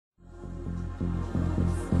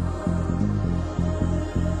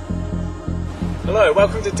Hello,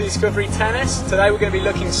 welcome to Discovery Tennis. Today we're going to be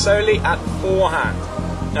looking solely at forehand.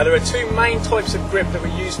 Now there are two main types of grip that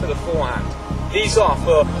we use for the forehand. These are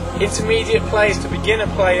for intermediate players to beginner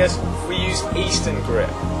players, we use Eastern grip.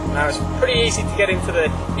 Now it's pretty easy to get into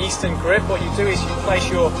the Eastern grip. What you do is you place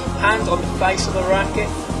your hand on the face of the racket,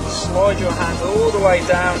 slide your hand all the way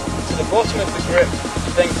down to the bottom of the grip,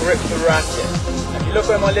 then grip the racket. Now, if you look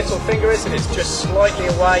where my little finger is, and it's just slightly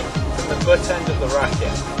away from the butt end of the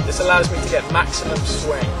racket. This allows me to get maximum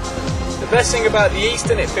swing. The best thing about the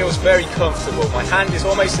Eastern, it feels very comfortable. My hand is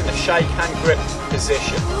almost in a shake hand grip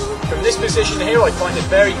position. From this position here, I find it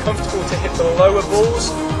very comfortable to hit the lower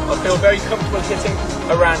balls. I feel very comfortable hitting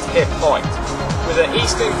around hip height. With an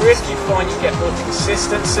Eastern grip, you find you get more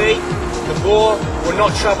consistency. The ball will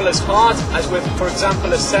not travel as hard as with, for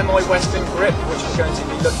example, a semi-Western grip, which I'm going to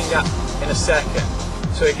be looking at in a second.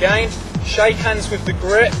 So again, shake hands with the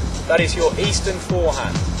grip, that is your Eastern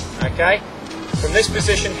forehand. Okay? From this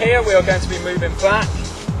position here, we are going to be moving back,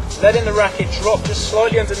 letting the racket drop just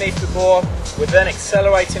slightly underneath the ball. We're then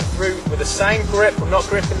accelerating through with the same grip. We're not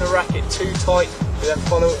gripping the racket too tight. We then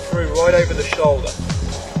follow it through right over the shoulder.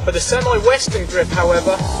 For the semi-Western grip,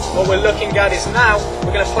 however, what we're looking at is now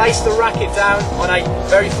we're going to place the racket down on a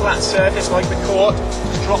very flat surface like the court.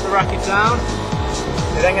 Just drop the racket down.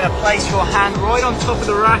 You're then going to place your hand right on top of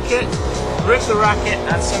the racket, grip the racket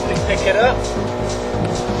and simply pick it up.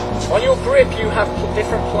 On your grip you have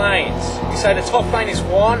different planes. You say the top plane is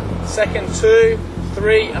 1, second 2,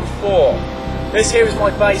 3 and 4. This here is my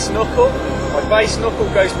base knuckle. My base knuckle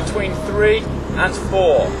goes between 3 and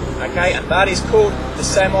 4. Okay, and that is called the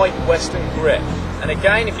semi-Western grip. And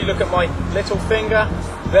again, if you look at my little finger,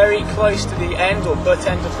 very close to the end or butt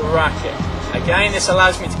end of the racket. Again, this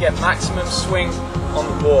allows me to get maximum swing on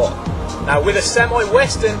the ball. Now with a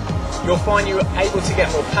semi-Western, you'll find you're able to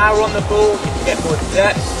get more power on the ball, you can get more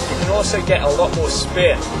depth, you can also get a lot more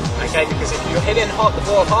spin. Okay, because if you're hitting the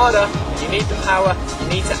ball harder, you need the power, you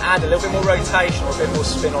need to add a little bit more rotation or a bit more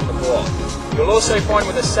spin on the ball. You'll also find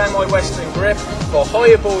with a semi-Western grip, for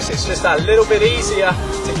higher balls it's just that little bit easier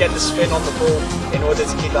to get the spin on the ball in order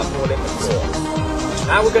to keep that ball in the court.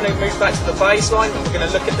 Now we're going to move back to the baseline and we're going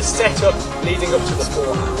to look at the setup leading up to the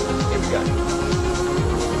forehand. Here we go.